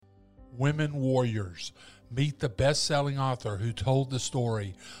Women Warriors. Meet the best-selling author who told the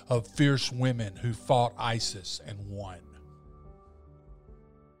story of fierce women who fought ISIS and won.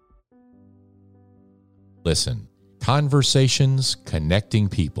 Listen, conversations connecting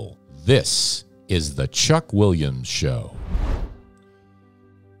people. This is the Chuck Williams Show.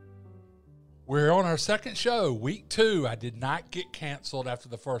 We're on our second show, week 2. I did not get canceled after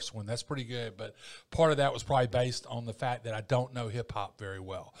the first one. That's pretty good, but part of that was probably based on the fact that I don't know hip-hop very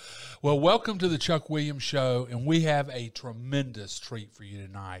well. Well, welcome to the Chuck Williams Show, and we have a tremendous treat for you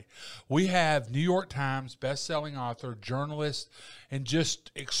tonight. We have New York Times best-selling author, journalist, and just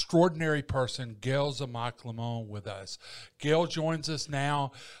extraordinary person, Gayle Tzemach Lemmon, with us. Gayle joins us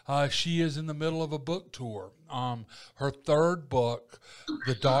now. She is in the middle of a book tour. Her third book,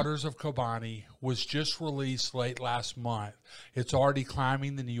 The Daughters of Kobani, was just released late last month. It's already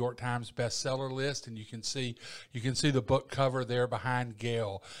climbing the New York Times bestseller list, and you can see the book cover there behind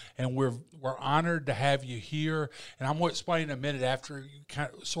Gayle. And we're honored to have you here. And I'm going to explain in a minute after you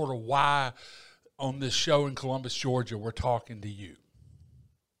sort of why on this show in Columbus, Georgia, we're talking to you.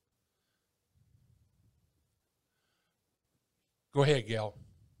 Go ahead, Gayle.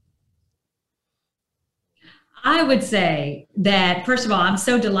 I would say that, first of all, I'm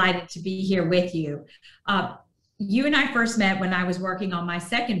so delighted to be here with you. You and I first met when I was working on my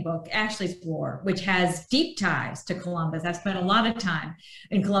second book, Ashley's War, which has deep ties to Columbus. I've spent a lot of time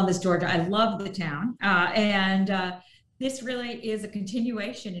in Columbus, Georgia. I love the town. This really is a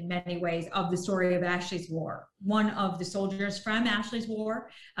continuation in many ways of the story of Ashley's War. One of the soldiers from Ashley's War,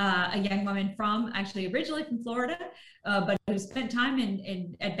 a young woman originally from Florida, but who spent time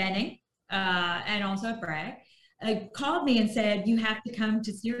at Benning and also at Bragg, called me and said, you have to come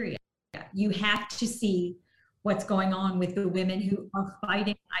to Syria. You have to see what's going on with the women who are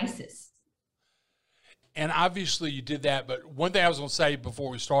fighting ISIS. And obviously you did that, but one thing I was going to say before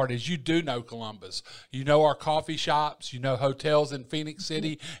we start is you do know Columbus. You know our coffee shops, you know hotels in Phoenix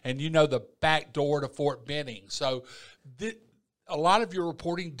City, and you know the back door to Fort Benning. So a lot of your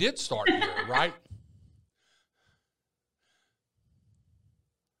reporting did start here, right?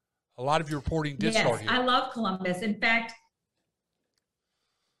 A lot of your reporting did start here. I love Columbus. In fact,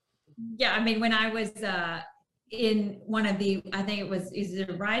 when I was in one of the, I think it was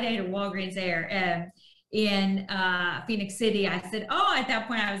either Rite Aid or Walgreens there, in Phoenix City, I said, at that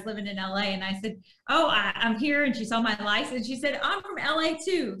point I was living in LA, and I said, I'm here, and she saw my license. She said, I'm from LA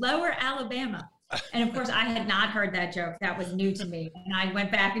too, Lower Alabama. And of course I had not heard that joke. That was new to me. And I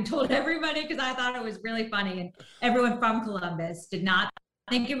went back and told everybody because I thought it was really funny. And everyone from Columbus did not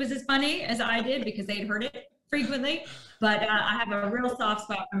think it was as funny as I did because they'd heard it frequently. But I have a real soft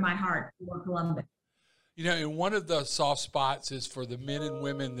spot in my heart for Columbus. You know, and one of the soft spots is for the men and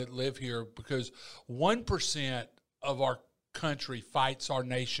women that live here, because 1% of our country fights our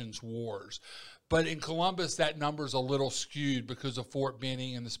nation's wars. But in Columbus, that number's a little skewed because of Fort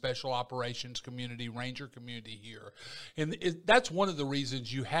Benning and the special operations community, Ranger community here. And that's one of the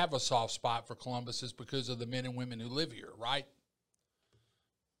reasons you have a soft spot for Columbus, is because of the men and women who live here, right?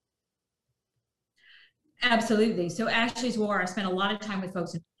 Absolutely. So Ashley's War, I spent a lot of time with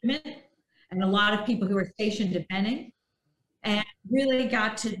folks in government and a lot of people who are stationed at Benning, and really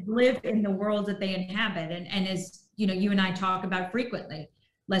got to live in the world that they inhabit. And as you and I talk about frequently,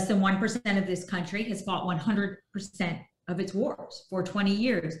 less than 1% of this country has fought 100% of its wars for 20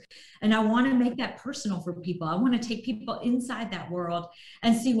 years. And I want to make that personal for people. I want to take people inside that world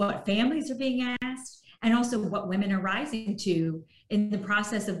and see what families are being asked, and also what women are rising to in the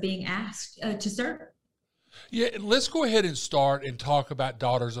process of being asked to serve. Yeah, let's go ahead and start and talk about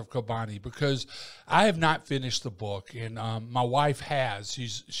Daughters of Kobani, because I have not finished the book, and my wife has.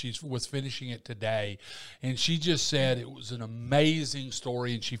 She was finishing it today, and she just said it was an amazing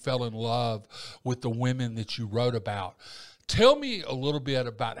story, and she fell in love with the women that you wrote about. Tell me a little bit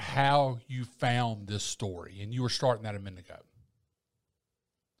about how you found this story, and you were starting that a minute ago.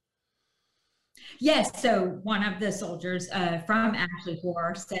 Yes, so one of the soldiers from Ashley's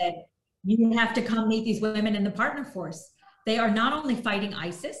War said, you have to come meet these women in the partner force. They are not only fighting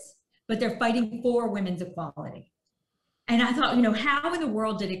ISIS, but they're fighting for women's equality. And I thought, how in the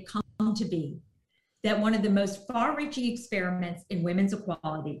world did it come to be that one of the most far-reaching experiments in women's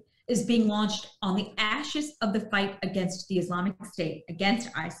equality is being launched on the ashes of the fight against the Islamic State,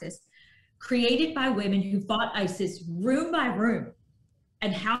 against ISIS, created by women who fought ISIS room by room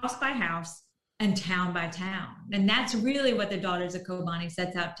and house by house and town by town. And that's really what the Daughters of Kobani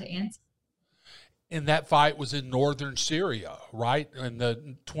sets out to answer. And that fight was in northern Syria, right? In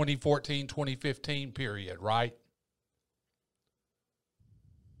the 2014, 2015 period, right?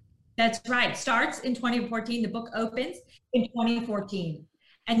 That's right. Starts in 2014. The book opens in 2014.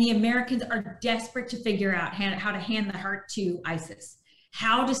 And the Americans are desperate to figure out how to hand the hurt to ISIS,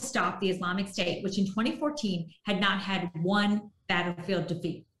 how to stop the Islamic State, which in 2014 had not had one battlefield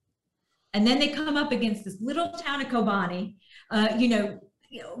defeat. And then they come up against this little town of Kobani.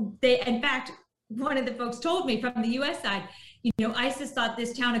 In fact, one of the folks told me from the US side, ISIS thought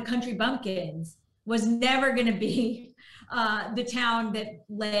this town of Country Bumpkins was never going to be the town that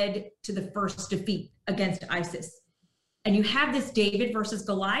led to the first defeat against ISIS. And you have this David versus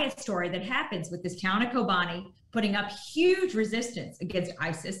Goliath story that happens with this town of Kobani putting up huge resistance against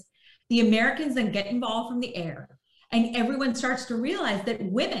ISIS. The Americans then get involved from the air, and everyone starts to realize that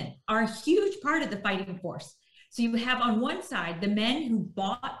women are a huge part of the fighting force. So you have on one side the men who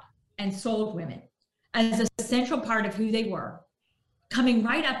bought and sold women as a central part of who they were, coming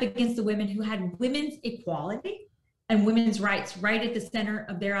right up against the women who had women's equality and women's rights right at the center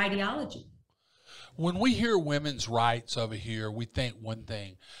of their ideology. When we hear women's rights over here, we think one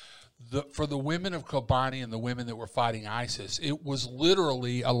thing. For the women of Kobani and the women that were fighting ISIS, it was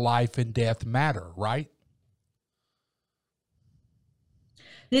literally a life and death matter, right?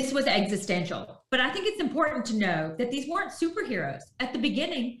 This was existential. But I think it's important to know that these weren't superheroes. At the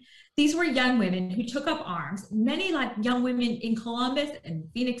beginning, these were young women who took up arms, many like young women in Columbus and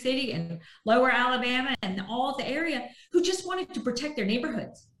Phoenix City and Lower Alabama and all of the area who just wanted to protect their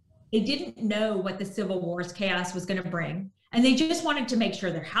neighborhoods. They didn't know what the Civil War's chaos was going to bring. And they just wanted to make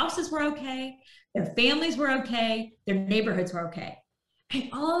sure their houses were okay, their families were okay, their neighborhoods were okay. And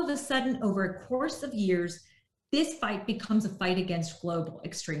all of a sudden, over a course of years, this fight becomes a fight against global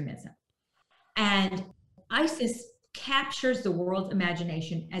extremism. And ISIS captures the world's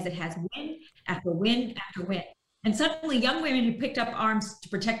imagination as it has win after win after win. And suddenly young women who picked up arms to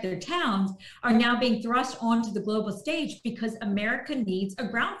protect their towns are now being thrust onto the global stage because America needs a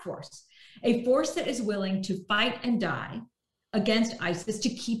ground force, a force that is willing to fight and die against ISIS to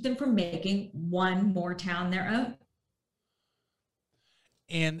keep them from making one more town their own.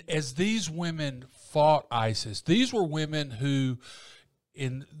 And as these women fought ISIS, these were women who,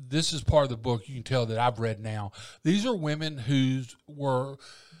 and this is part of the book, you can tell that I've read now, these are women who were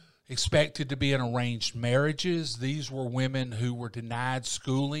expected to be in arranged marriages. These were women who were denied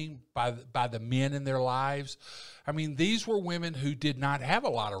schooling by the men in their lives. I mean, these were women who did not have a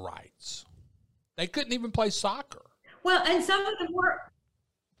lot of rights. They couldn't even play soccer. Well, and some of them were,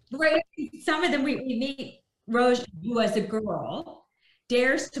 right, some of them we meet Rose, who as a girl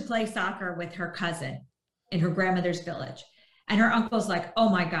dares to play soccer with her cousin in her grandmother's village. And her uncle's like, oh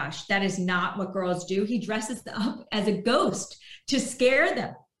my gosh, that is not what girls do. He dresses them up as a ghost to scare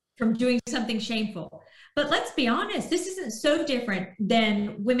them from doing something shameful. But let's be honest, this isn't so different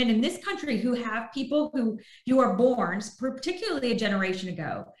than women in this country who have people who are born, particularly a generation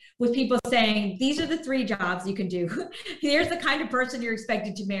ago, with people saying, these are the 3 jobs you can do. Here's the kind of person you're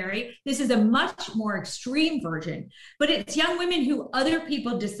expected to marry. This is a much more extreme version, but it's young women who other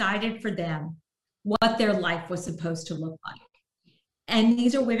people decided for them what their life was supposed to look like. And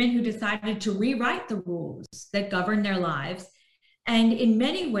these are women who decided to rewrite the rules that govern their lives, and in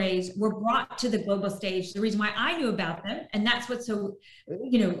many ways were brought to the global stage. The reason why I knew about them, and that's what's so,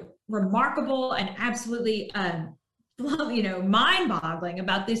 remarkable and absolutely, mind-boggling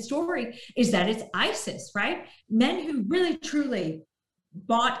about this story, is that it's ISIS, right? Men who really, truly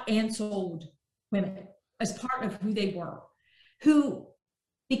bought and sold women as part of who they were, who,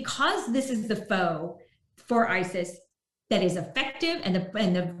 because this is the foe for ISIS that is effective, and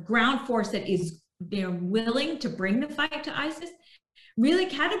the ground force that is willing to bring the fight to ISIS, really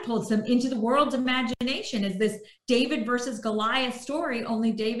catapults them into the world's imagination as this David versus Goliath story,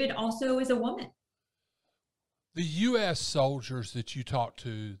 only David also is a woman. The U.S. soldiers that you talked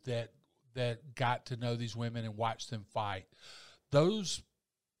to that got to know these women and watched them fight, those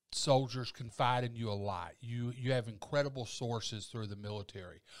soldiers confide in you a lot. You have incredible sources through the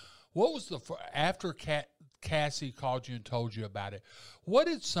military. What was after Cassie called you and told you about it, what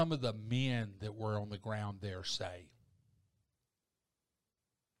did some of the men that were on the ground there say?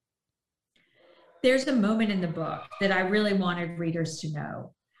 There's a moment in the book that I really wanted readers to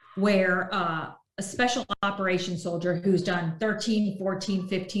know where a special operations soldier who's done 13, 14,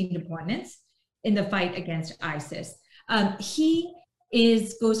 15 deployments in the fight against ISIS, he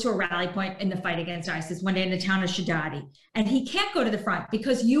goes to a rally point in the fight against ISIS one day in the town of Shaddadi, and he can't go to the front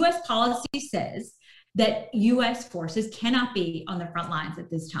because U.S. policy says that U.S. forces cannot be on the front lines at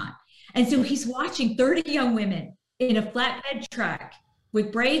this time. And so he's watching 30 young women in a flatbed truck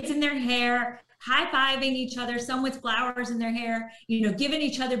with braids in their hair, high-fiving each other, some with flowers in their hair, giving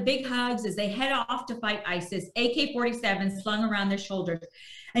each other big hugs as they head off to fight ISIS, AK-47s slung around their shoulders.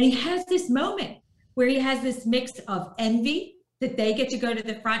 And he has this moment where he has this mix of envy that they get to go to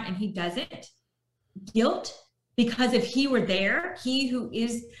the front and he doesn't? Guilt? Because if he were there, he who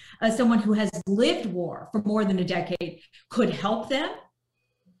is someone who has lived war for more than a decade could help them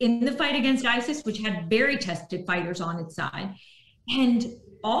in the fight against ISIS, which had very tested fighters on its side, and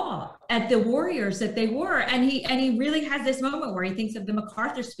awe at the warriors that they were. And he really has this moment where he thinks of the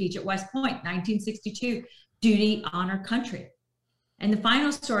MacArthur speech at West Point, 1962, duty, honor, country. And the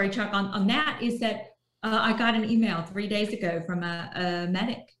final story, Chuck, on that is that I got an email 3 days ago from a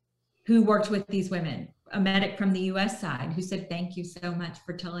medic who worked with these women, a medic from the US side, who said, thank you so much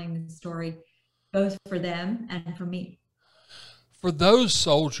for telling the story, both for them and for me. For those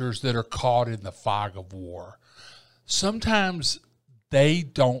soldiers that are caught in the fog of war, sometimes they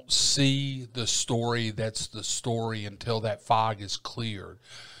don't see the story that's the story until that fog is cleared.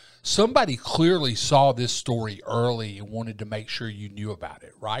 Somebody clearly saw this story early and wanted to make sure you knew about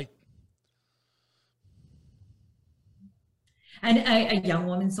it, right? And a young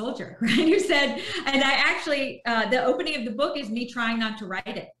woman soldier, right, who said, and I actually, the opening of the book is me trying not to write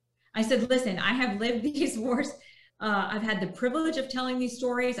it. I said, listen, I have lived these wars. I've had the privilege of telling these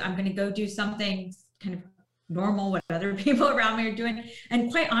stories. I'm going to go do something kind of normal, what other people around me are doing.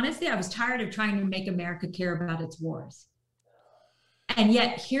 And quite honestly, I was tired of trying to make America care about its wars. And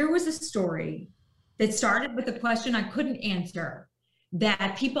yet here was a story that started with a question I couldn't answer,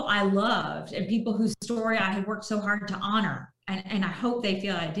 that people I loved and people whose story I had worked so hard to honor, and I hope they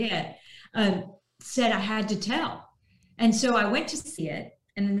feel I did, said I had to tell. And so I went to see it.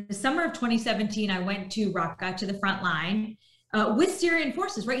 And in the summer of 2017, I went to Raqqa, to the front line, with Syrian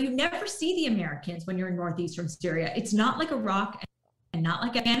forces, right? You never see the Americans when you're in northeastern Syria. It's not like Iraq and not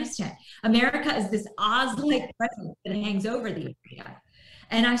like Afghanistan. America is this Oz-like presence that hangs over the area.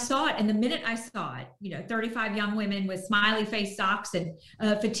 And I saw it, and the minute I saw it, 35 young women with smiley face socks and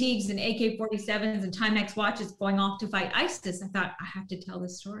fatigues and AK-47s and Timex watches going off to fight ISIS, I thought, I have to tell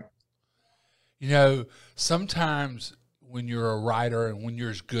this story. Sometimes when you're a writer and when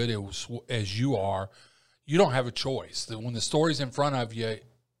you're as good as you are, you don't have a choice. When the story's in front of you,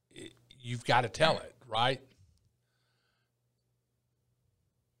 you've got to tell it, right?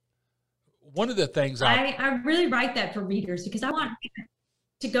 One of the things I really write that for readers because I want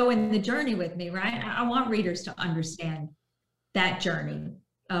to go in the journey with me, right? I want readers to understand that journey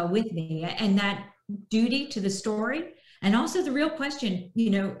with me and that duty to the story. And also the real question,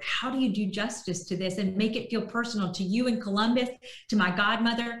 how do you do justice to this and make it feel personal to you in Columbus, to my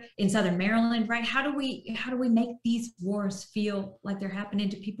godmother in Southern Maryland, right? How do we make these wars feel like they're happening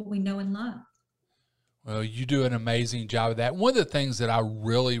to people we know and love? Well, you do an amazing job of that. One of the things that I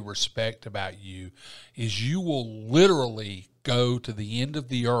really respect about you is you will literally go to the end of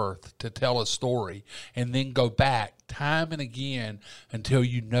the earth to tell a story and then go back time and again until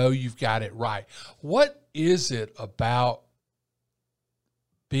you know you've got it right. What is it about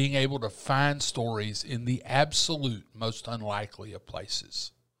being able to find stories in the absolute most unlikely of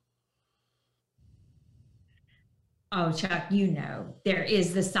places? Oh, Chuck, there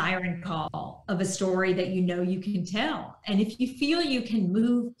is the siren call of a story that you can tell. And if you feel you can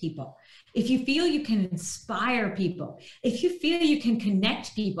move people, if you feel you can inspire people, if you feel you can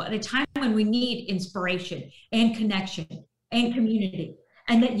connect people at a time when we need inspiration and connection and community,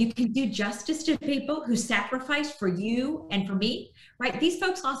 and that you can do justice to people who sacrificed for you and for me, right? These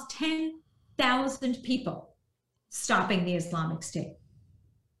folks lost 10,000 people stopping the Islamic State.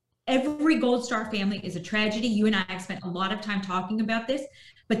 Every Gold Star family is a tragedy. You and I have spent a lot of time talking about this,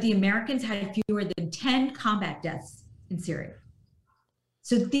 but the Americans had fewer than 10 combat deaths in Syria.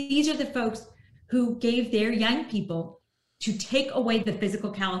 So these are the folks who gave their young people to take away the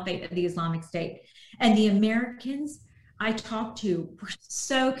physical caliphate of the Islamic State. And the Americans I talked to were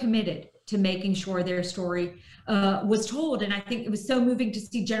so committed to making sure their story was told. And I think it was so moving to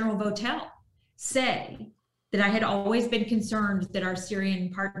see General Votel say that I had always been concerned that our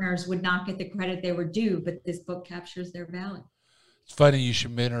Syrian partners would not get the credit they were due, but this book captures their value. It's funny you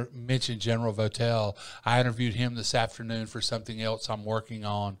should mention General Votel. I interviewed him this afternoon for something else I'm working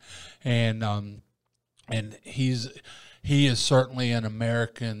on, and he is certainly an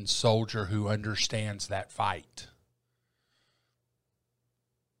American soldier who understands that fight.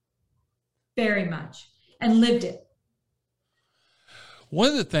 Very much, and lived it. One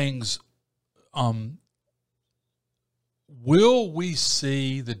of the things, will we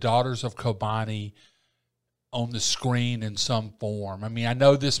see the Daughters of Kobani on the screen in some form? I mean, I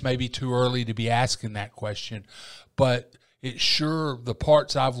know this may be too early to be asking that question, but the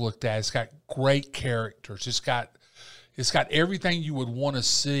parts I've looked at, it's got great characters. It's got everything you would want to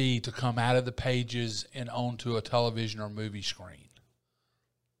see to come out of the pages and onto a television or movie screen.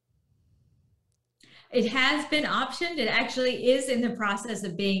 It has been optioned. It actually is in the process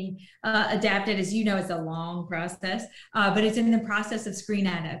of being adapted. As you know, it's a long process, but it's in the process of screen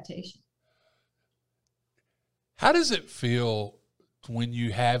adaptation. How does it feel when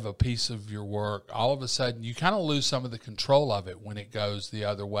you have a piece of your work, all of a sudden you kind of lose some of the control of it when it goes the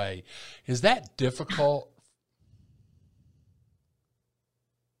other way? Is that difficult?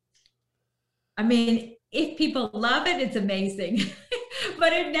 I mean, if people love it, it's amazing.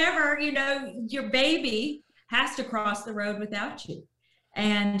 But it never, your baby has to cross the road without you.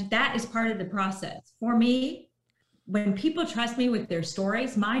 And that is part of the process. For me, when people trust me with their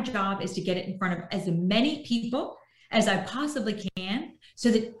stories, my job is to get it in front of as many people as I possibly can so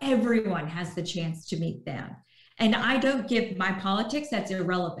that everyone has the chance to meet them. And I don't give my politics, that's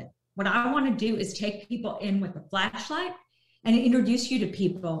irrelevant. What I want to do is take people in with a flashlight and introduce you to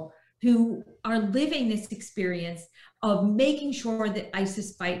people who are living this experience of making sure that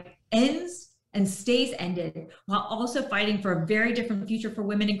ISIS fight ends and stays ended, while also fighting for a very different future for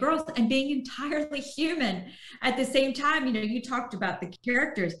women and girls and being entirely human at the same time. You talked about the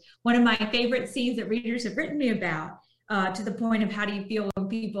characters. One of my favorite scenes that readers have written me about, to the point of how do you feel when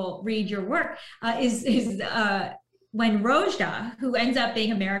people read your work, is when Rojda, who ends up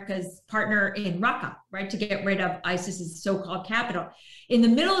being America's partner in Raqqa, right, to get rid of ISIS's so-called capital, in the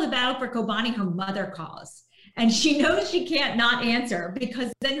middle of the battle for Kobani, her mother calls. And she knows she can't not answer,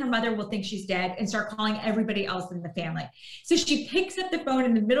 because then her mother will think she's dead and start calling everybody else in the family. So she picks up the phone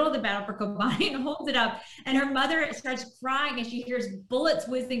in the middle of the battle for Kobani and holds it up. And her mother starts crying as she hears bullets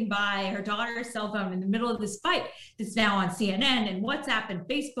whizzing by her daughter's cell phone in the middle of this fight that's now on CNN and WhatsApp and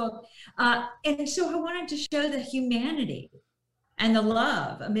Facebook. And so I wanted to show the humanity and the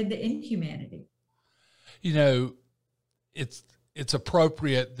love amid the inhumanity. It's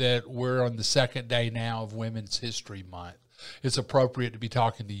appropriate that we're on the second day now of Women's History Month. It's appropriate to be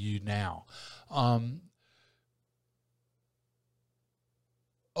talking to you now. A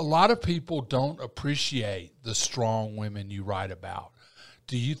lot of people don't appreciate the strong women you write about.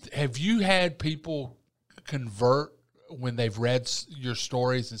 Have you had people convert when they've read your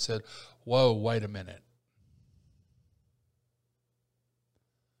stories and said, whoa, wait a minute?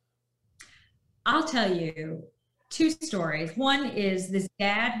 I'll tell you two stories. One is this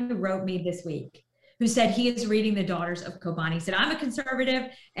dad who wrote me this week, who said he is reading The Daughters of Kobani. He said, I'm a conservative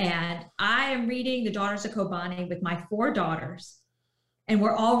and I am reading The Daughters of Kobani with my 4 daughters. And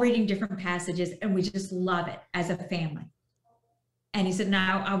we're all reading different passages and we just love it as a family. And he said,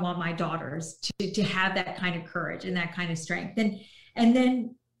 now I want my daughters to have that kind of courage and that kind of strength. And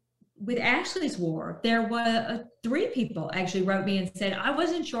then with Ashley's War, there were 3 people actually wrote me and said, I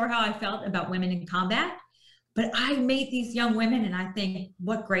wasn't sure how I felt about women in combat, but I meet these young women and I think,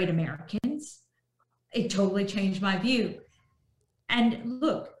 what great Americans. It totally changed my view. And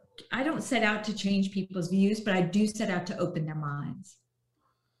look, I don't set out to change people's views, but I do set out to open their minds.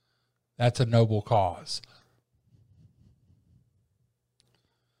 That's a noble cause.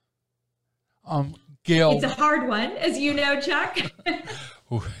 Gayle, it's a hard one, as you know, Chuck.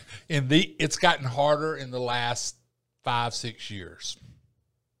 It's gotten harder in the last 5-6 years.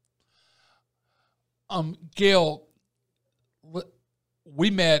 Gayle, we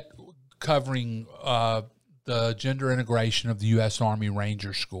met covering the gender integration of the U.S. Army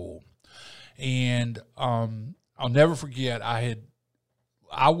Ranger School, and I'll never forget. I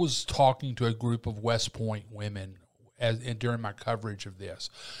was talking to a group of West Point women during my coverage of this,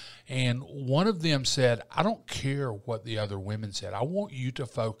 and one of them said, I don't care what the other women said. I want you to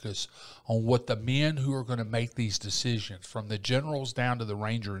focus on what the men who are going to make these decisions, from the generals down to the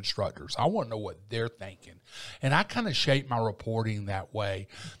Ranger instructors, I want to know what they're thinking. And I kind of shaped my reporting that way.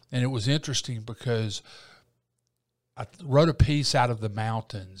 And it was interesting because I wrote a piece out of the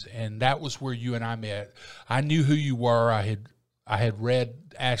mountains, and that was where you and I met. I knew who you were. I had read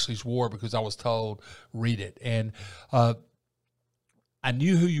Ashley's War because I was told, read it. And I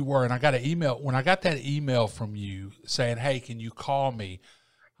knew who you were, and I got an email. When I got that email from you saying, hey, can you call me?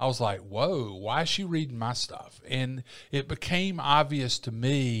 I was like, whoa, why is she reading my stuff? And it became obvious to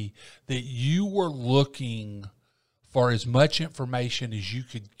me that you were looking for as much information as you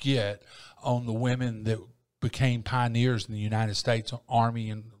could get on the women that became pioneers in the United States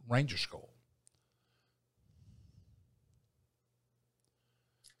Army and Ranger School.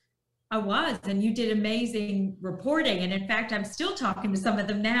 I was, and you did amazing reporting. And in fact, I'm still talking to some of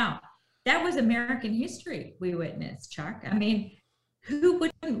them now. That was American history we witnessed, Chuck. I mean, who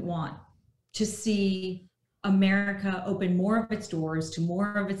wouldn't want to see America open more of its doors to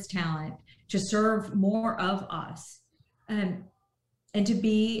more of its talent, to serve more of us, and to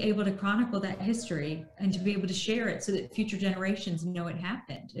be able to chronicle that history and to be able to share it so that future generations know it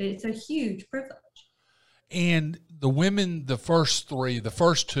happened? It's a huge privilege. And the women, the first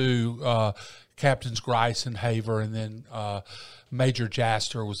two, Captains Grice and Haver, and then Major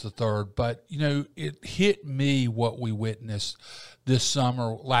Jaster was the third. But, you know, it hit me what we witnessed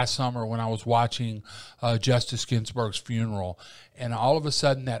last summer when I was watching Justice Ginsburg's funeral. And all of a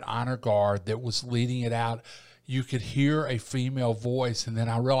sudden that honor guard that was leading it out, you could hear a female voice. And then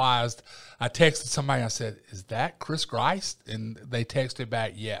I realized, I texted somebody, I said, is that Chris Grice? And they texted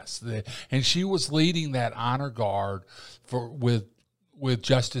back, yes. And she was leading that honor guard with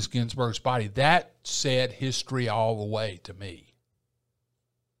Justice Ginsburg's body. That said history all the way to me.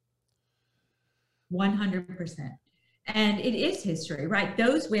 100%. And it is history, right?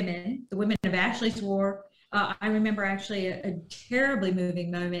 Those women, the women of Ashley's War, I remember actually a terribly moving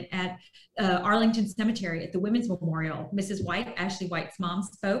moment at Arlington Cemetery at the Women's Memorial. Mrs. White, Ashley White's mom,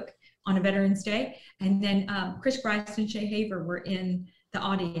 spoke on a Veterans Day. And then Chris Grice and Shay Haver were in the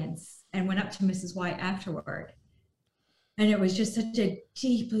audience and went up to Mrs. White afterward. And it was just such a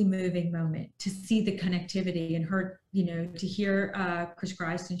deeply moving moment to see the connectivity and her, you know, to hear Chris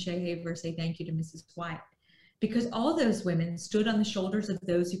Grice and Shay Haver say thank you to Mrs. White. Because all those women stood on the shoulders of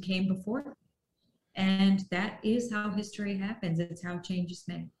those who came before them. And that is how history happens. It's how change is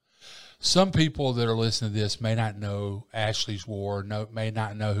made. Some people that are listening to this may not know Ashley's War, may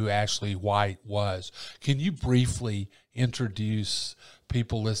not know who Ashley White was. Can you briefly introduce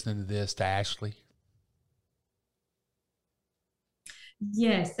people listening to this to Ashley?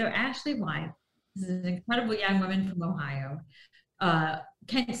 Yes. So Ashley White is an incredible young woman from Ohio,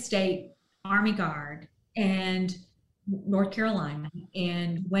 Kent State Army Guard, and North Carolina.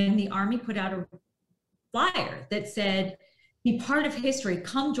 And when the Army put out a flyer that said, be part of history,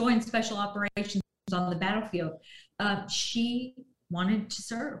 come join special operations on the battlefield, she wanted to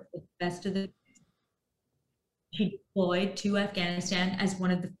serve with the best of the. She deployed to Afghanistan as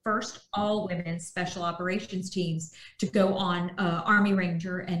one of the first all-women special operations teams to go on Army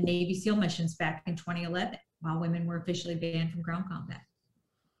Ranger and Navy SEAL missions back in 2011, while women were officially banned from ground combat.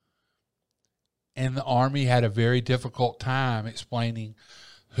 And the Army had a very difficult time explaining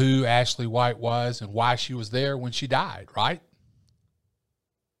who Ashley White was and why she was there when she died, right?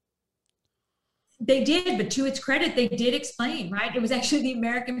 They did, but to its credit, they did explain, right? It was actually the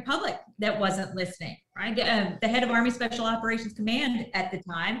American public that wasn't listening, right? The head of Army Special Operations Command at the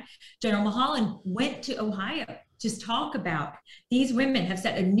time, General Mulholland, went to Ohio to talk about these women have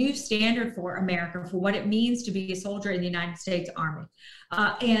set a new standard for America for what it means to be a soldier in the United States Army.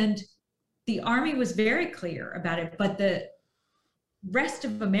 And the Army was very clear about it, but the rest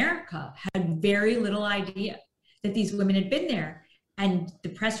of America had very little idea that these women had been there. And the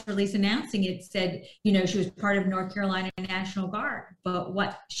press release announcing it said, you know, she was part of North Carolina National Guard. But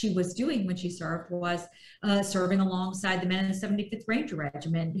what she was doing when she served was serving alongside the men in the 75th Ranger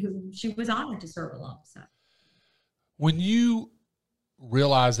Regiment, who she was honored to serve alongside. When you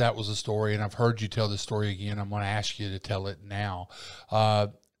realized that was a story, and I've heard you tell the story again, I'm going to ask you to tell it now.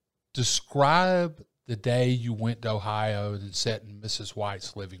 Describe the day you went to Ohio and sat in Mrs.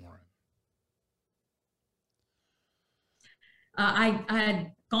 White's living room. I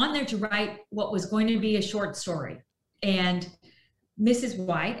had gone there to write what was going to be a short story. And Mrs.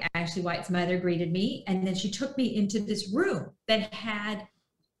 White, Ashley White's mother, greeted me. And then she took me into this room that had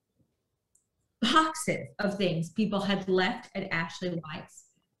boxes of things people had left at Ashley White's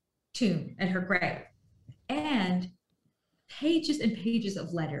tomb, at her grave. And pages and pages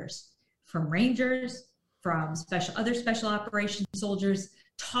of letters from Rangers, from other special operations soldiers,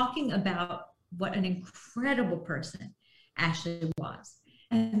 talking about what an incredible person Ashley was.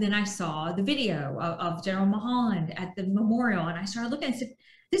 And then I saw the video of General Mulholland at the memorial, and I started looking and said,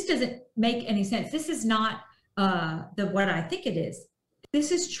 this doesn't make any sense. This is not what I think it is.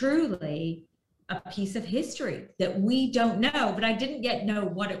 This is truly a piece of history that we don't know, but I didn't yet know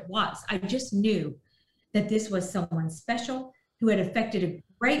what it was. I just knew that this was someone special who had affected a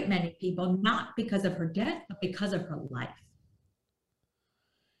great many people, not because of her death, but because of her life.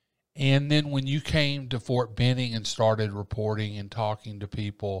 And then when you came to Fort Benning and started reporting and talking to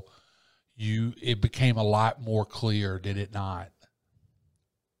people, it became a lot more clear, did it not?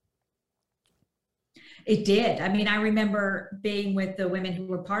 It did. I mean, I remember being with the women who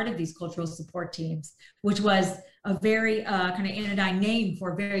were part of these cultural support teams, which was a very kind of anodyne name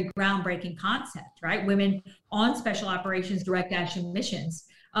for a very groundbreaking concept, right? Women on special operations direct action missions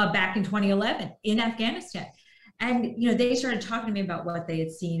back in 2011 in Afghanistan. And, you know, they started talking to me about what they had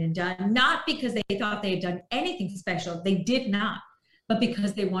seen and done, not because they thought they had done anything special. They did not, but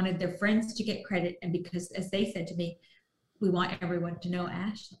because they wanted their friends to get credit. And because, as they said to me, we want everyone to know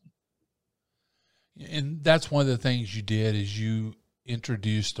Ashley. And that's one of the things you did is you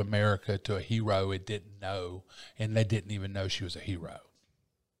introduced America to a hero it didn't know, and they didn't even know she was a hero.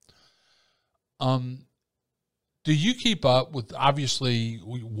 Do you keep up with, obviously,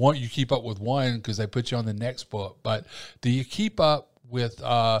 you keep up with one because they put you on the next book, but do you keep up with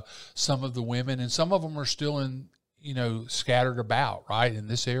some of the women? And some of them are still in, scattered about, right, in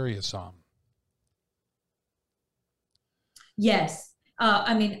this area some. Yes.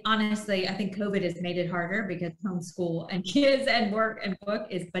 Honestly, I think COVID has made it harder because homeschool and kids and work and book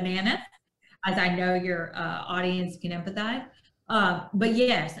is bananas, as I know your audience can empathize. But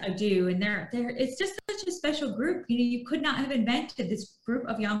yes, I do. And it's just such a special group. You could not have invented this group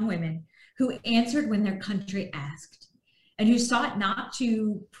of young women who answered when their country asked, and who sought not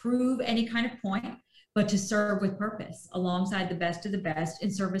to prove any kind of point, but to serve with purpose alongside the best of the best in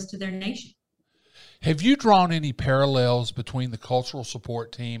service to their nation. Have you drawn any parallels between the cultural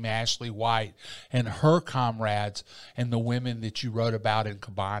support team, Ashley White, and her comrades and the women that you wrote about in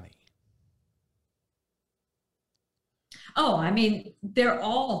Kobani? Oh, they're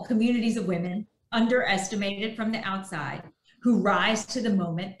all communities of women, underestimated from the outside, who rise to the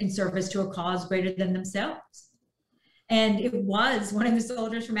moment in service to a cause greater than themselves. And it was one of the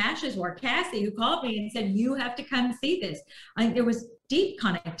soldiers from Ashley's War, Cassie, who called me and said, you have to come see this. There was deep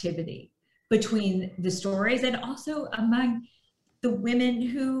connectivity between the stories and also among the women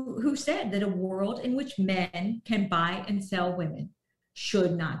who said that a world in which men can buy and sell women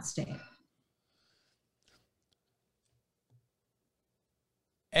should not stand.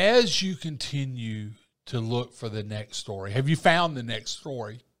 As you continue to look for the next story, have you found the next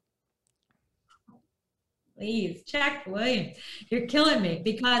story? Please, Chuck Williams, you're killing me,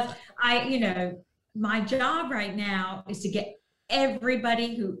 because my job right now is to get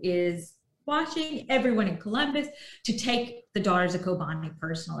everybody who is watching, everyone in Columbus, to take the Daughters of Kobani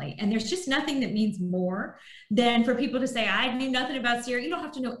personally. And there's just nothing that means more than for people to say, I knew nothing about Syria. You don't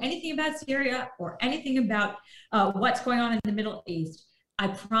have to know anything about Syria or anything about what's going on in the Middle East. I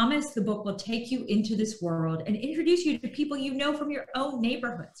promise the book will take you into this world and introduce you to people you know from your own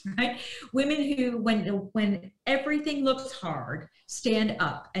neighborhoods, right? Women who, when everything looks hard, stand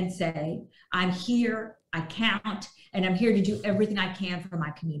up and say, I'm here, I count, and I'm here to do everything I can for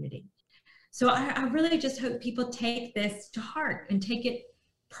my community. So I really just hope people take this to heart and take it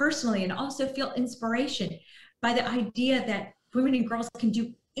personally, and also feel inspiration by the idea that women and girls can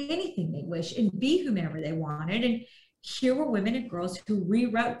do anything they wish and be whomever they wanted. And here were women and girls who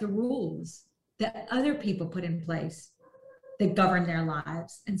rewrote the rules that other people put in place that govern their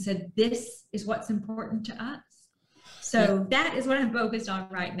lives and said, this is what's important to us. So that is what I'm focused on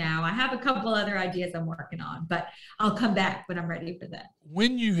right now. I have a couple other ideas I'm working on, but I'll come back when I'm ready for that.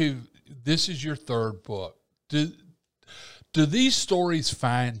 When this is your third book, do these stories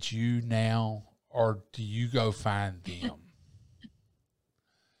find you now, or do you go find them?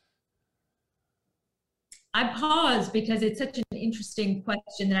 I pause because it's such an interesting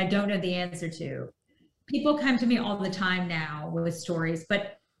question that I don't know the answer to. People come to me all the time now with stories,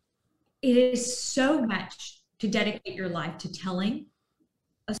 but it is so much to dedicate your life to telling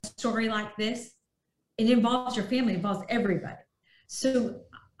a story like this. It involves your family, it involves everybody. So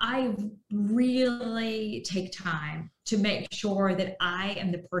I really take time to make sure that I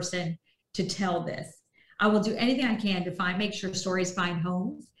am the person to tell this. I will do anything I can to make sure stories find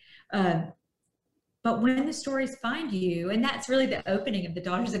homes. But when the stories find you, and that's really the opening of the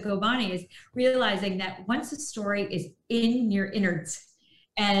Daughters of Kobani, is realizing that once a story is in your innards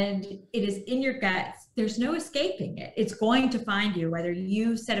and it is in your guts, there's no escaping it. It's going to find you, whether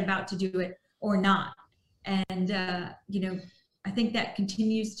you set about to do it or not. And, I think that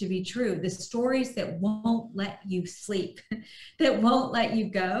continues to be true. The stories that won't let you sleep, that won't let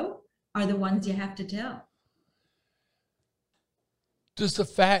you go, are the ones you have to tell. Does the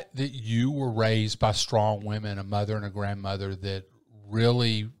fact that you were raised by strong women, a mother and a grandmother that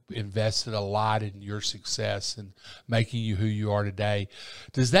really invested a lot in your success and making you who you are today,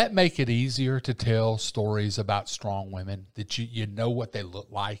 does that make it easier to tell stories about strong women, that you know what they look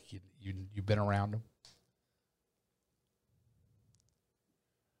like, you've been around them?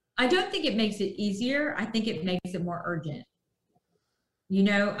 I don't think it makes it easier. I think it makes it more urgent.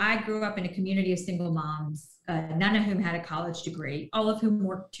 I grew up in a community of single moms, none of whom had a college degree, all of whom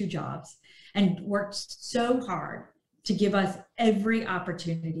worked 2 jobs and worked so hard to give us every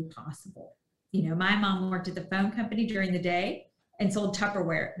opportunity possible. My mom worked at the phone company during the day and sold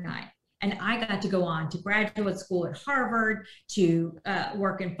Tupperware at night. And I got to go on to graduate school at Harvard, to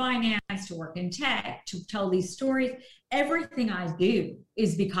work in finance, to work in tech, to tell these stories. Everything I do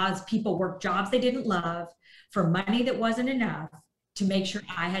is because people worked jobs they didn't love for money that wasn't enough to make sure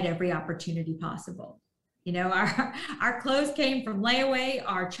I had every opportunity possible. You know, our clothes came from layaway,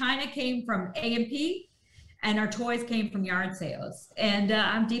 our china came from A&P, and our toys came from yard sales. And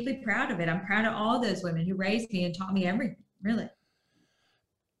I'm deeply proud of it. I'm proud of all those women who raised me and taught me everything, really.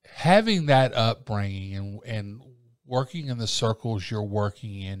 Having that upbringing and working in the circles you're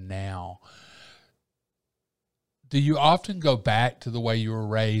working in now, do you often go back to the way you were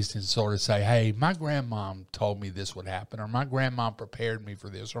raised and sort of say, hey, my grandmom told me this would happen, or my grandma prepared me for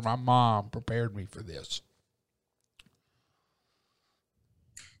this, or my mom prepared me for this?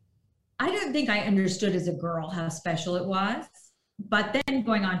 I don't think I understood as a girl how special it was. But then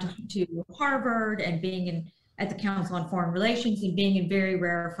going on to Harvard and being at the Council on Foreign Relations and being in very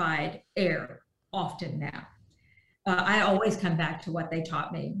rarefied air often now, I always come back to what they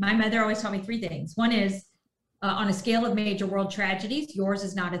taught me. My mother always taught me three things. One is, on a scale of major world tragedies, yours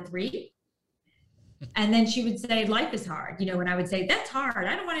is not a 3. And then she would say, life is hard. You know, when I would say, that's hard,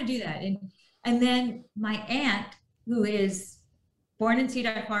 I don't want to do that. And then my aunt, who is born in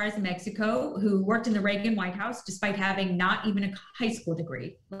Ciudad Juarez in Mexico, who worked in the Reagan White House despite having not even a high school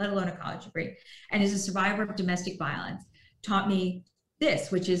degree, let alone a college degree, and is a survivor of domestic violence, taught me this,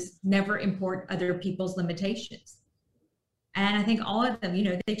 which is never import other people's limitations. And I think all of them, you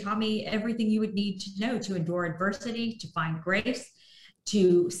know, they taught me everything you would need to know to endure adversity, to find grace,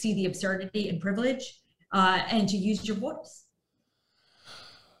 to see the absurdity and privilege, and to use your voice.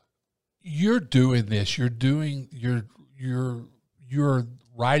 You're doing this. You're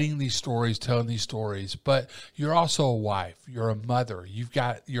writing these stories, telling these stories, but you're also a wife. You're a mother.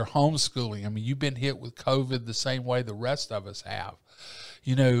 You're homeschooling. I mean, you've been hit with COVID the same way the rest of us have.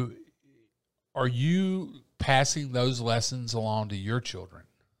 You know, are you passing those lessons along to your children?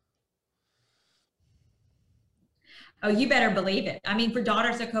 Oh, you better believe it. I mean, for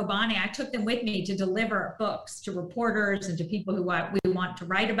Daughters of Kobani, I took them with me to deliver books to reporters and to people who we want to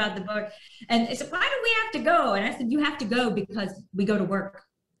write about the book. And they said, why do we have to go? And I said, you have to go because we go to work,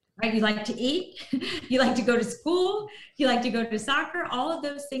 right? You like to eat, you like to go to school, you like to go to soccer. All of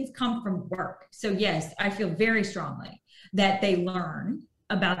those things come from work. So yes, I feel very strongly that they learn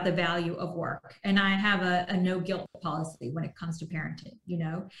about the value of work. And I have a no guilt policy when it comes to parenting. You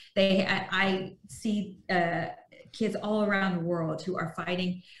know, I see kids all around the world who are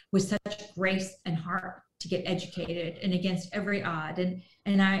fighting with such grace and heart to get educated and against every odd.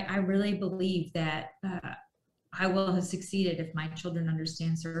 And I really believe that I will have succeeded if my children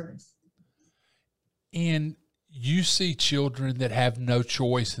understand service. And you see children that have no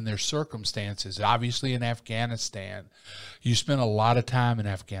choice in their circumstances. Obviously in Afghanistan, you spent a lot of time in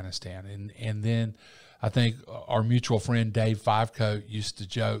Afghanistan. And then I think our mutual friend Dave Fivecoat used to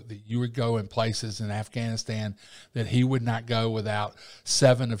joke that you would go in places in Afghanistan that he would not go without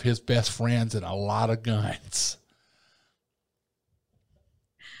 7 of his best friends and a lot of guns.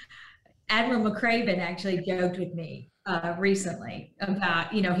 Admiral McCraven actually joked with me recently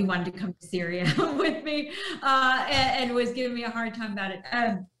about, you know, he wanted to come to Syria with me and was giving me a hard time about it.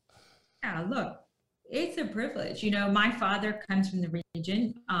 Yeah, look, it's a privilege. You know, my father comes from the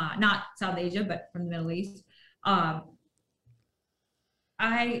region, not South Asia, but from the Middle East. Kamala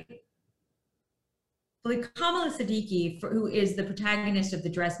Siddiqui, who is the protagonist of The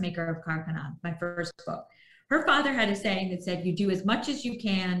Dressmaker of Karkanan, my first book, her father had a saying that said, you do as much as you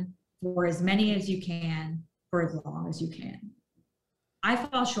can for as many as you can for as long as you can. I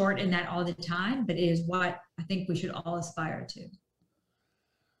fall short in that all the time, but it is what I think we should all aspire to.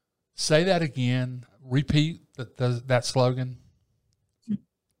 Say that again. Repeat that slogan.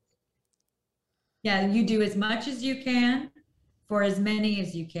 Yeah, you do as much as you can for as many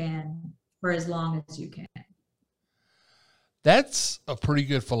as you can for as long as you can. That's a pretty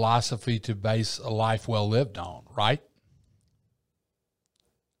good philosophy to base a life well lived on, right?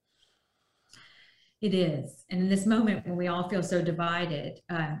 It is. And in this moment when we all feel so divided,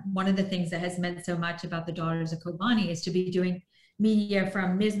 one of the things that has meant so much about the Daughters of Kobani is to be doing media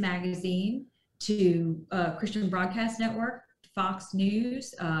from Ms. Magazine to Christian Broadcast Network, Fox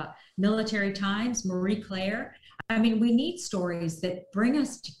News, Military Times, Marie Claire. I mean, we need stories that bring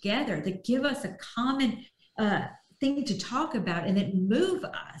us together, that give us a common thing to talk about and that move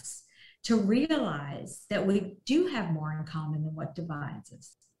us to realize that we do have more in common than what divides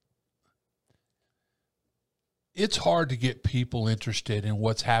us. It's hard to get people interested in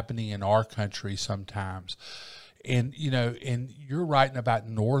what's happening in our country sometimes. And, you know, and you're writing about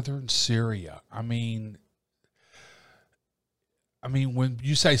northern Syria. I mean, when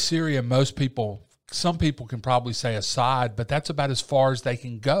you say Syria, some people can probably say Assad, but that's about as far as they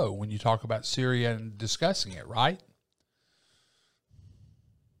can go when you talk about Syria and discussing it, right?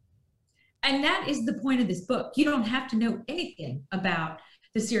 And that is the point of this book. You don't have to know anything about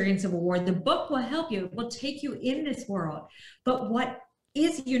the Syrian civil war. The book will help you. It will take you in this world. But what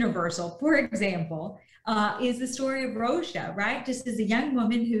is universal, for example, is the story of Rosha, right? Just as a young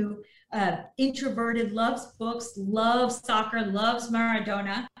woman who introverted, loves books, loves soccer, loves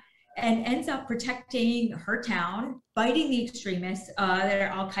Maradona, and ends up protecting her town, fighting the extremists that are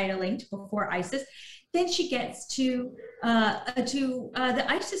Al-Qaeda linked before ISIS. Then she gets to the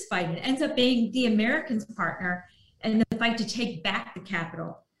ISIS fight and ends up being the Americans' partner in the fight to take back the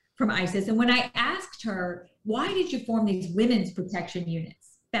capital from ISIS. And when I asked her, why did you form these women's protection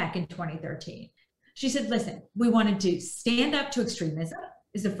units back in 2013? She said, listen, we wanted to stand up to extremism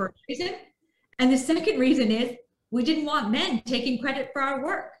is the first reason. And the second reason is we didn't want men taking credit for our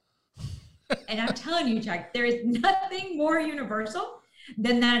work. And I'm telling you, Chuck, there is nothing more universal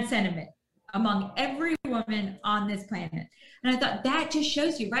than that sentiment among every woman on this planet. And I thought that just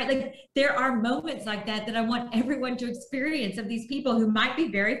shows you, right? Like there are moments like that that I want everyone to experience, of these people who might be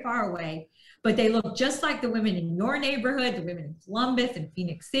very far away, but they look just like the women in your neighborhood, the women in Columbus and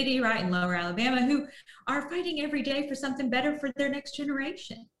Phoenix City, right, in Lower Alabama, who are fighting every day for something better for their next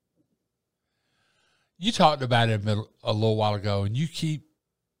generation. You talked about it a little while ago, and you keep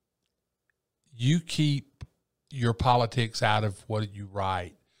your politics out of what you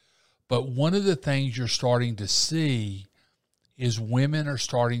write. But one of the things you're starting to see is women are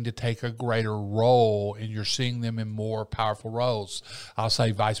starting to take a greater role, and you're seeing them in more powerful roles. I'll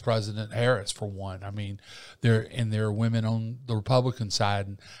say Vice President Harris, for one. I mean, there are women on the Republican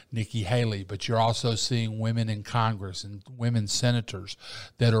side, Nikki Haley, but you're also seeing women in Congress and women senators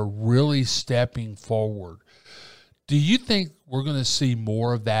that are really stepping forward. Do you think we're going to see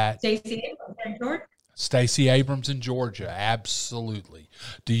more of that? Stacey Abrams in Georgia, absolutely.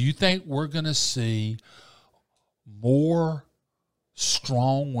 Do you think we're going to see more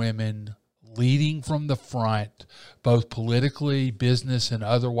strong women leading from the front, both politically, business, and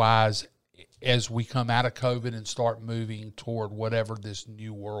otherwise, as we come out of COVID and start moving toward whatever this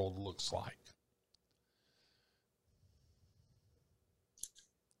new world looks like?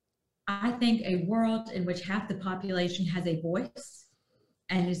 I think a world in which half the population has a voice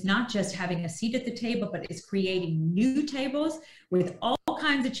and is not just having a seat at the table, but is creating new tables with all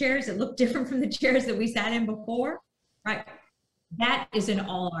kinds of chairs that look different from the chairs that we sat in before, right? That is in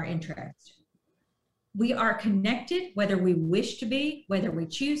all our interest. We are connected, whether we wish to be, whether we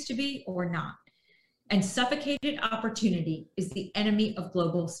choose to be or not. And suffocated opportunity is the enemy of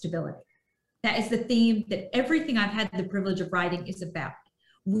global stability. That is the theme that everything I've had the privilege of writing is about.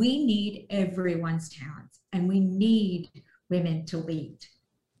 We need everyone's talents, and we need women to lead.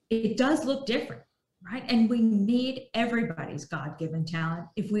 It does look different, right? And we need everybody's God-given talent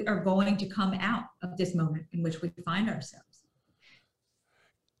if we are going to come out of this moment in which we find ourselves.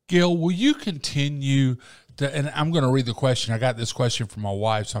 Gayle, will you continue to, and I'm going to read the question. I got this question from my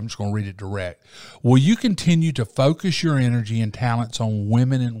wife, so I'm just going to read it direct. Will you continue to focus your energy and talents on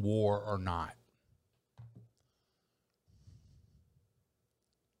women in war or not?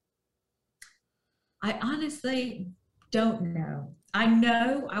 I honestly don't know. I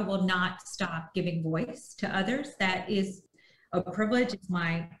know I will not stop giving voice to others. That is a privilege. It's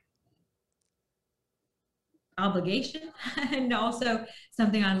my obligation and also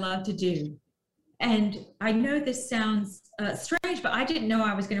something I love to do. And I know this sounds strange, but I didn't know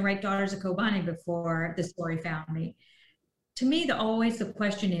I was going to write Daughters of Kobani before the story found me. To me, always the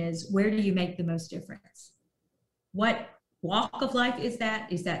question is, where do you make the most difference? What walk of life is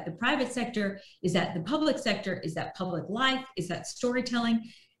that? Is that the private sector? Is that the public sector? Is that public life? Is that storytelling?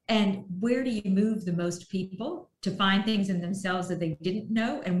 And where do you move the most people to find things in themselves that they didn't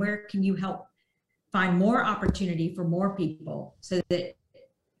know? And where can you help find more opportunity for more people so that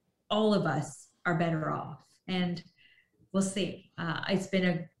all of us are better off? And we'll see. It's been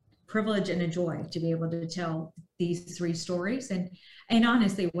a privilege and a joy to be able to tell these three stories. And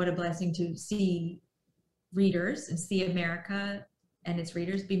honestly, what a blessing to see readers and see America and its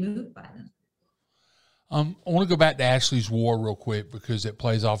readers be moved by them. I want to go back to Ashley's War real quick because it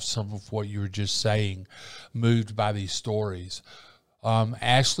plays off some of what you were just saying, moved by these stories.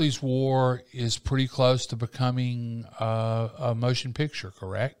 Ashley's War is pretty close to becoming a motion picture,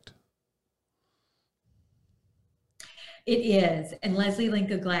 correct? It is. And Leslie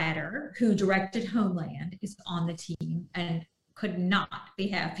Linka Glatter, who directed Homeland, is on the team and could not be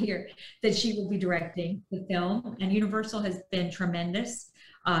happier that she will be directing the film. And Universal has been tremendous.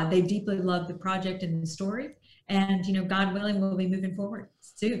 They deeply love the project and the story. And, you know, God willing, we'll be moving forward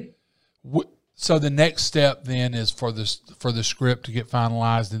soon. So the next step then is for the script to get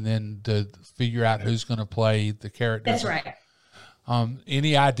finalized and then to figure out who's going to play the characters. That's right.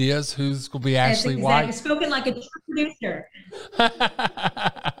 Any ideas who's going to be Ashley exactly. White? Spoken like a true producer.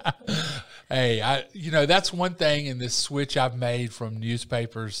 Hey, that's one thing in this switch I've made from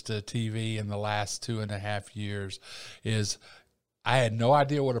newspapers to TV in the last 2.5 years is I had no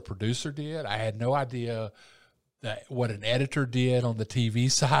idea what a producer did. I had no idea what an editor did on the TV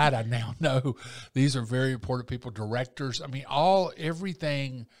side. I now know these are very important people, directors. I mean,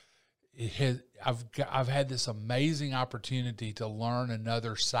 everything. I've had this amazing opportunity to learn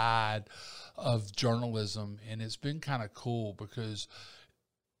another side of journalism, and it's been kind of cool because.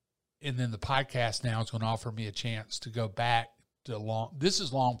 And then the podcast now is going to offer me a chance to go back to this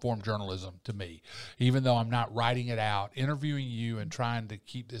is long form journalism to me, even though I'm not writing it out. Interviewing you and trying to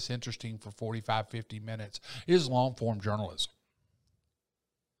keep this interesting for 45, 50 minutes is long form journalism.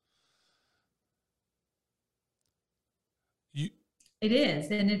 It is,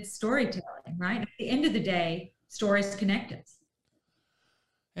 and it's storytelling, right? At the end of the day, stories connect us.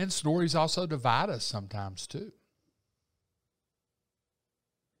 And stories also divide us sometimes too.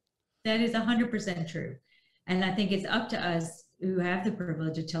 That is 100% true. And I think it's up to us who have the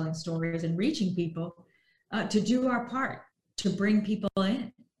privilege of telling stories and reaching people to do our part, to bring people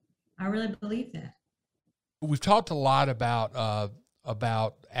in. I really believe that. We've talked a lot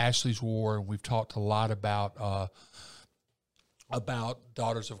about Ashley's War, and we've talked a lot about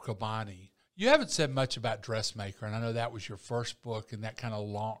Daughters of Kobani. You haven't said much about Dressmaker, and I know that was your first book, and that kind of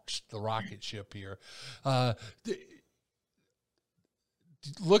launched the rocket ship here.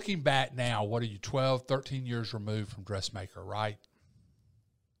 Looking back now, what are you, 12, 13 years removed from Dressmaker, right?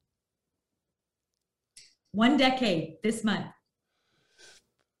 1 decade this month.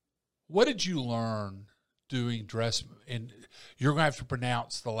 What did you learn doing and you're going to have to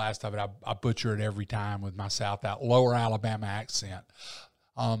pronounce the last of it. I butcher it every time with my lower Alabama accent.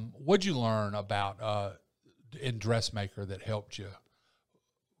 What'd you learn about in Dressmaker that helped you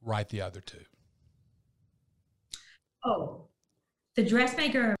write the other two? Oh, the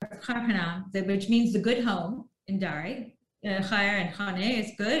Dressmaker, which means the good home in Dari. Khair and Khane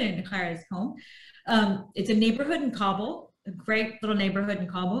is good, and Khair is home. It's a neighborhood in Kabul, a great little neighborhood in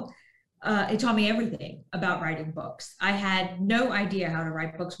Kabul. It taught me everything about writing books. I had no idea how to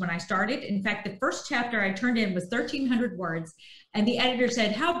write books when I started. In fact, the first chapter I turned in was 1,300 words, and the editor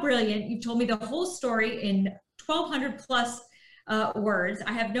said, "How brilliant, you've told me the whole story in 1,200 plus words.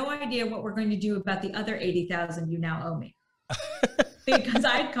 I have no idea what we're going to do about the other 80,000 you now owe me." Because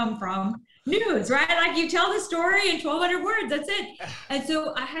I'd come from news, right? Like, you tell the story in 1,200 words, that's it. And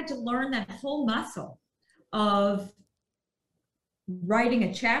so I had to learn that whole muscle of writing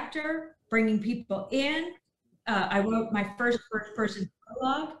a chapter, bringing people in. I wrote my first person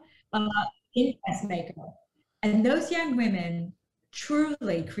prologue in Dressmaker. And those young women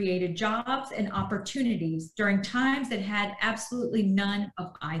truly created jobs and opportunities during times that had absolutely none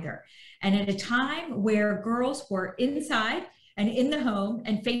of either. And at a time where girls were inside and in the home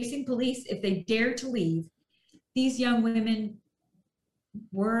and facing police if they dared to leave, these young women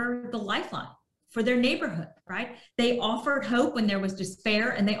were the lifeline for their neighborhood, right? They offered hope when there was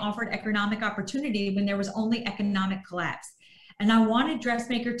despair, and they offered economic opportunity when there was only economic collapse. And I wanted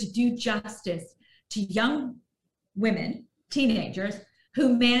Dressmaker to do justice to young women, teenagers,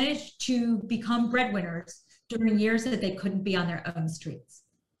 who managed to become breadwinners during years that they couldn't be on their own streets.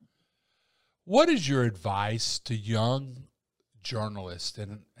 What is your advice to young journalists,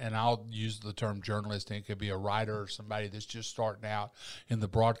 and I'll use the term journalist, and it could be a writer or somebody that's just starting out in the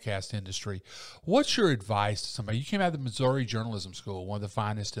broadcast industry? What's your advice to somebody? You came out of the Missouri Journalism School, one of the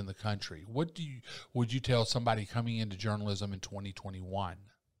finest in the country. What would you tell somebody coming into journalism in 2021?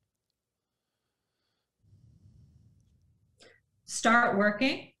 Start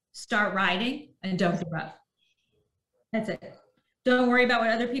working, start writing, and don't give up. That's it. Don't worry about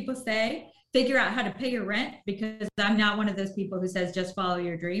what other people say. Figure out how to pay your rent, because I'm not one of those people who says just follow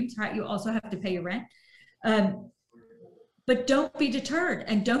your dreams, right? You also have to pay your rent. But don't be deterred,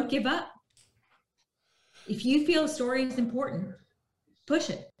 and don't give up. If you feel a story is important, push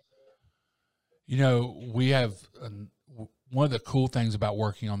it. You know, we have one of the cool things about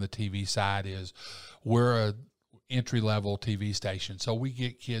working on the TV side is we're a entry-level TV station, so we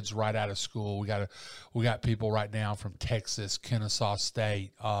get kids right out of school. We got people right now from Texas, Kennesaw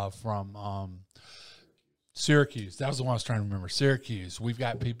State, from Syracuse. That was the one I was trying to remember. Syracuse. We've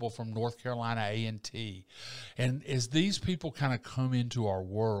got people from North Carolina A&T, and as these people kind of come into our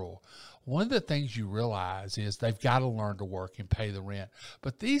world, one of the things you realize is they've got to learn to work and pay the rent.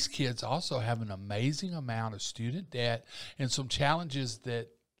 But these kids also have an amazing amount of student debt and some challenges that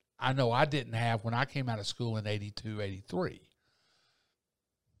I know I didn't have when I came out of school in 82, 83.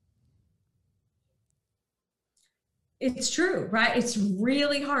 It's true, right? It's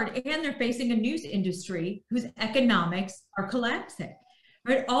really hard. And they're facing a news industry whose economics are collapsing,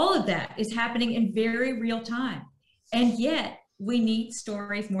 right? All of that is happening in very real time. And yet we need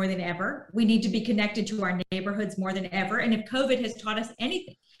stories more than ever. We need to be connected to our neighborhoods more than ever. And if COVID has taught us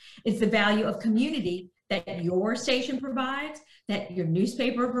anything, it's the value of community that your station provides, that your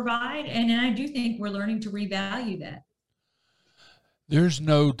newspaper provide. And I do think we're learning to revalue that. There's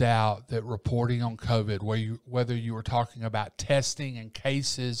no doubt that reporting on COVID, whether you were talking about testing and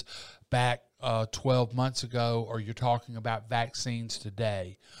cases back 12 months ago, or you're talking about vaccines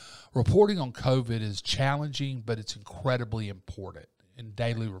today, reporting on COVID is challenging, but it's incredibly important in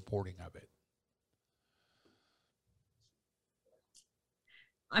daily reporting of it.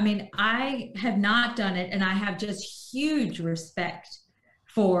 I mean, I have not done it, and I have just huge respect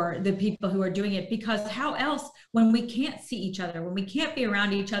for the people who are doing it, because how else, when we can't see each other, when we can't be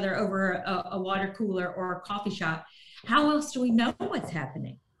around each other over a water cooler or a coffee shop, how else do we know what's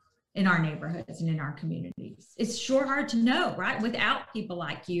happening in our neighborhoods and in our communities? It's sure hard to know, right? Without people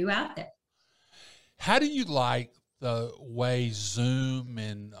like you out there. How do you like the way Zoom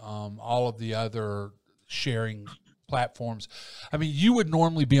and all of the other sharing platforms? I mean, you would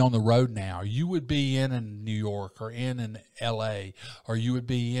normally be on the road now. You would be in New York or in LA, or you would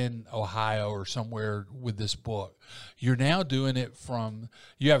be in Ohio or somewhere with this book. You're now doing it from,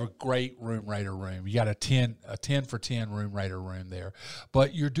 you have a great room rater room. You got a 10 for 10 room rater room there,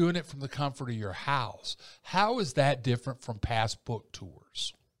 but you're doing it from the comfort of your house. How is that different from past book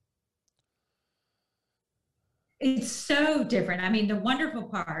tours? It's so different. I mean, the wonderful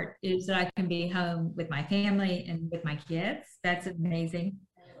part is that I can be home with my family and with my kids. That's an amazing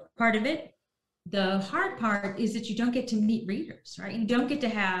part of it. The hard part is that you don't get to meet readers, right? You don't get to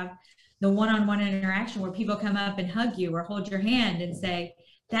have the one-on-one interaction where people come up and hug you or hold your hand and say,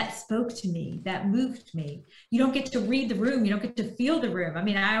 that spoke to me, that moved me. You don't get to read the room. You don't get to feel the room. I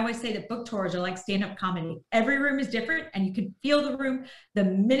mean, I always say that book tours are like stand-up comedy. Every room is different, and you can feel the room the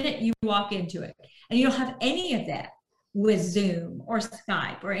minute you walk into it. And you don't have any of that with Zoom or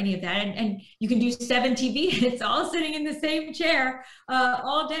Skype or any of that. And you can do 7 TV, and it's all sitting in the same chair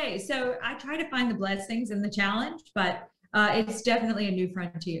all day. So I try to find the blessings and the challenge, but it's definitely a new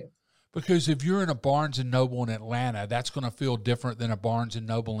frontier. Because if you're in a Barnes & Noble in Atlanta, that's going to feel different than a Barnes &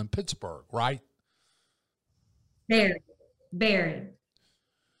 Noble in Pittsburgh, right? Very, very.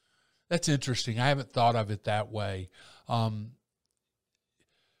 That's interesting. I haven't thought of it that way.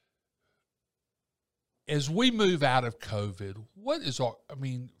 As we move out of COVID, what is our, I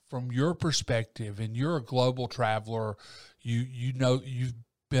mean, from your perspective, and you're a global traveler, you know, you've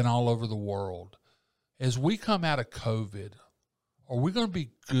been all over the world. As we come out of COVID, are we going to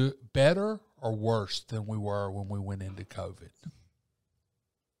be good, better or worse than we were when we went into COVID?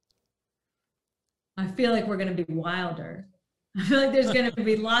 I feel like we're going to be wilder. I feel like there's going to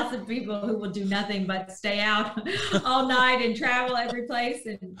be lots of people who will do nothing but stay out all night and travel every place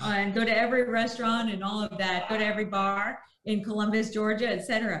and go to every restaurant and all of that, go to every bar in Columbus, Georgia, et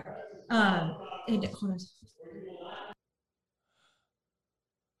cetera. Uh-oh.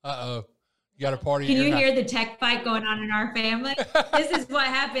 You got a party. Can you hear the tech fight going on in our family? This is what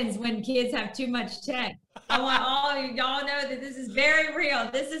happens when kids have too much tech. I want all of y'all to know that this is very real.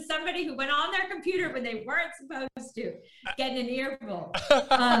 This is somebody who went on their computer when they weren't supposed to, getting an earful.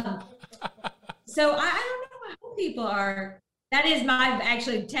 So I don't know how people are. That is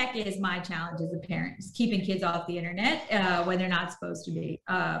tech is my challenge as a parent, is keeping kids off the internet when they're not supposed to be.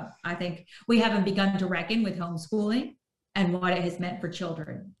 I think we haven't begun to reckon with homeschooling and what it has meant for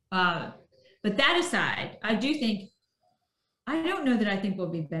children. But that aside, I don't know that I think we'll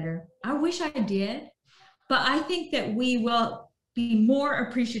be better. I wish I did, but I think that we will be more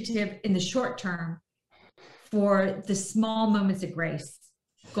appreciative in the short term for the small moments of grace.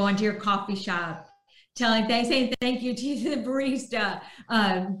 Going to your coffee shop, saying thank you to the barista,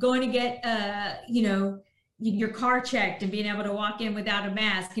 going to get, your car checked and being able to walk in without a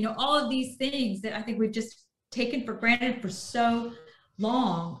mask, all of these things that I think we've just taken for granted for so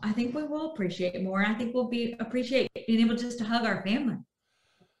long. I think we will appreciate it more. I think we'll appreciate being able just to hug our family.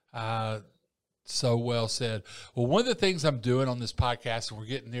 So well said. Well, one of the things I'm doing on this podcast, and we're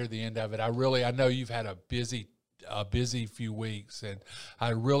getting near the end of it, I know you've had a busy few weeks, and I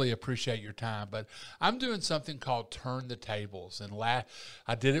really appreciate your time, but I'm doing something called Turn the Tables. And I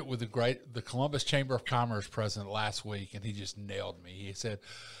did it with the Columbus Chamber of Commerce president last week, and he just nailed me. He said,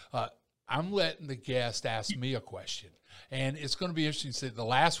 I'm letting the guest ask me a question. And it's going to be interesting to see. The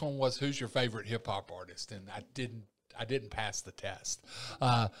last one was, who's your favorite hip hop artist? And I didn't pass the test.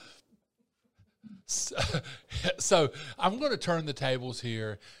 So I'm going to turn the tables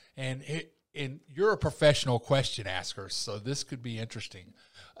here. And and you're a professional question asker, so this could be interesting.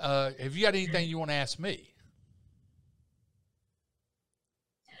 Have you got anything you want to ask me?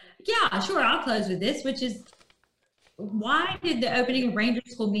 Yeah, sure. I'll close with this, which is, why did the opening of Ranger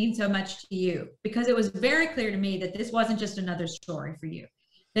School mean so much to you? Because it was very clear to me that this wasn't just another story for you,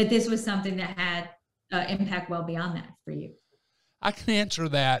 that this was something that had impact well beyond that for you. I can answer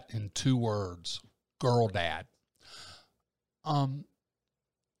that in 2 words: girl dad. I'm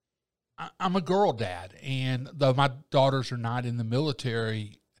a girl dad, and though my daughters are not in the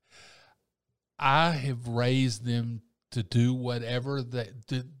military, I have raised them to do whatever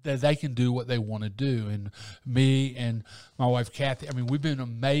that they can do what they want to do. And me and my wife Kathy, I mean, we've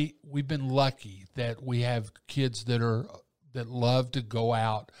been lucky that we have kids that love to go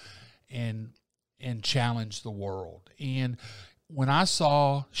out and challenge the world. And when I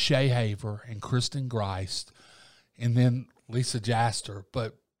saw Shay Haver and Kristen Greist, and then Lisa Jaster,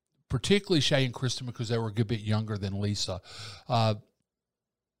 but particularly Shay and Kristen because they were a good bit younger than Lisa, I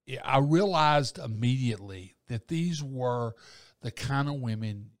realized immediately that these were the kind of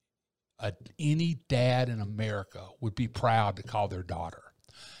women any dad in America would be proud to call their daughter.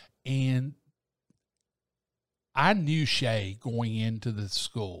 And I knew Shay going into the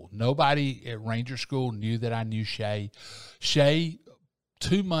school. Nobody at Ranger School knew that I knew Shay. Shay,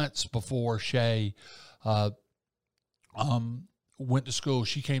 2 months before Shay went to school,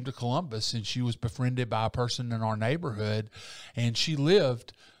 she came to Columbus, and she was befriended by a person in our neighborhood, and she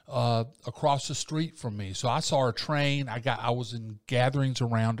lived across the street from me. So I saw her train. I was in gatherings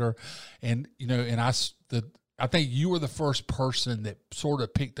around her, and I think you were the first person that sort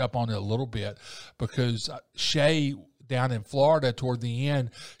of picked up on it a little bit, because Shay down in Florida toward the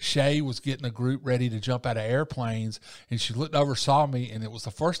end, Shay was getting a group ready to jump out of airplanes, and she looked over, saw me, and it was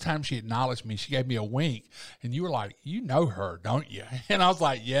the first time she acknowledged me. She gave me a wink, and you were like, "You know her, don't you?" And I was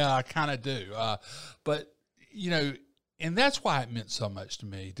like, "Yeah, I kind of do." But and that's why it meant so much to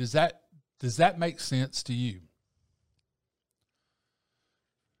me. Does that make sense to you?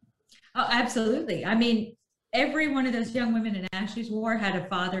 Oh, absolutely. I mean, every one of those young women in Ashley's War had a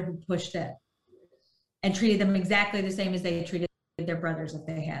father who pushed it and treated them exactly the same as they treated their brothers if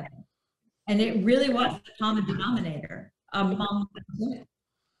they had them. And it really was the common denominator among them.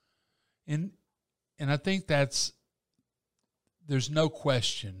 And I think there's no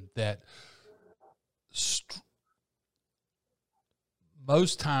question that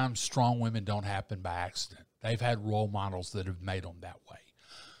most times strong women don't happen by accident. They've had role models that have made them that way.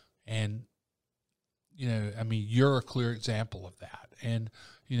 And, I mean, you're a clear example of that. And,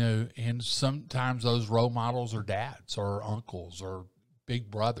 and sometimes those role models are dads or uncles or big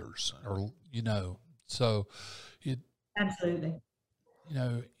brothers or, so absolutely.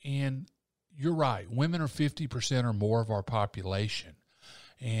 And you're right. Women are 50% or more of our population.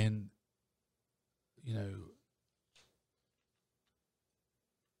 And,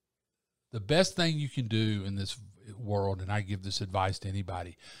 the best thing you can do in this world, and I give this advice to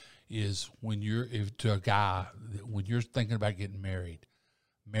anybody, is when you're thinking about getting married,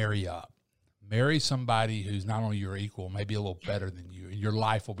 marry up. Marry somebody who's not only your equal, maybe a little better than you, and your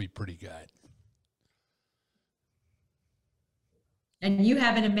life will be pretty good. And you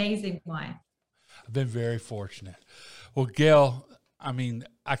have an amazing wife. I've been very fortunate. Well, Gayle, I mean,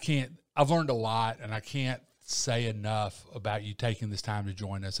 I've learned a lot, and I can't say enough about you taking this time to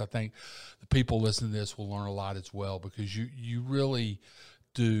join us. I think the people listening to this will learn a lot as well, because you really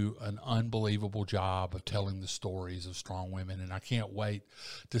do an unbelievable job of telling the stories of strong women. And I can't wait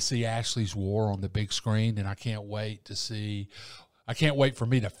to see Ashley's War on the big screen. And I can't wait for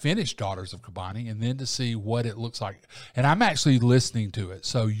me to finish Daughters of Kobani and then to see what it looks like. And I'm actually listening to it.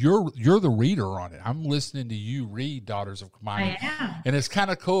 So you're the reader on it. I'm listening to you read Daughters of Kobani. I am. And it's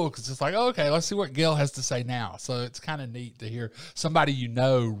kind of cool because it's like, okay, let's see what Gayle has to say now. So it's kind of neat to hear somebody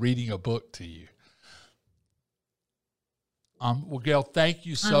reading a book to you. Well, Gayle, thank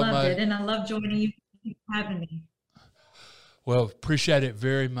you so much. I loved it, and I love joining you. Thanks for having me. Well, appreciate it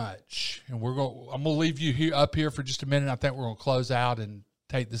very much. And I'm going to leave you up here for just a minute. I think we're going to close out and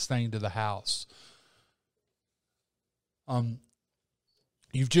take this thing to the house.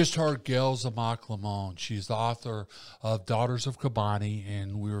 You've just heard Gayle Tzemach Lemmon. She's the author of Daughters of Kobani,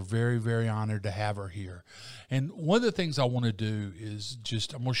 and we were very, very honored to have her here. And one of the things I want to do is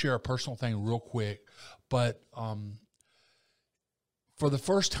I'm going to share a personal thing real quick, but for the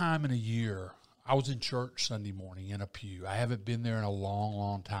first time in a year, I was in church Sunday morning in a pew. I haven't been there in a long,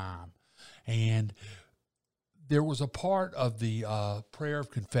 long time. And there was a part of the prayer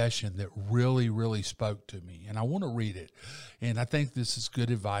of confession that really, really spoke to me. And I want to read it. And I think this is good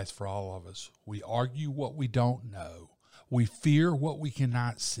advice for all of us. We argue what we don't know. We fear what we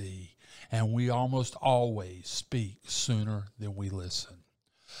cannot see. and we almost always speak sooner than we listen.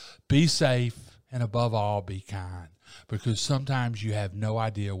 Be safe, and above all, be kind, because sometimes you have no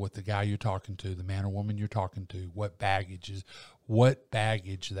idea what the guy you're talking to, the man or woman you're talking to, what baggage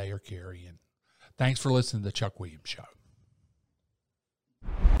they are carrying. Thanks for listening to The Chuck Williams Show.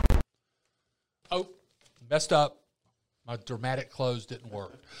 Oh, messed up. My dramatic close didn't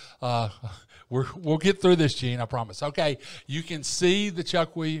work. We'll get through this, Gene, I promise. Okay, you can see the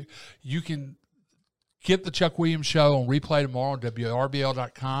Chuck Williams. You can get the Chuck Williams Show on replay tomorrow on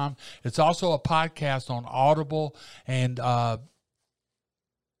WRBL.com. It's also a podcast on Audible and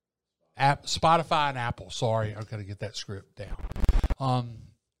Spotify and Apple. Sorry, I've got to get that script down.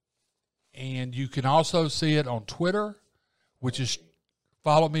 And you can also see it on Twitter, which is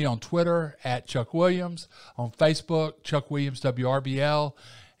follow me on Twitter at Chuck Williams, on Facebook, Chuck Williams WRBL,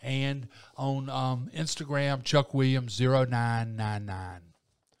 and on Instagram, Chuck Williams 0999.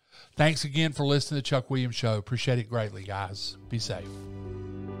 Thanks again for listening to the Chuck Williams Show. Appreciate it greatly, guys. Be safe.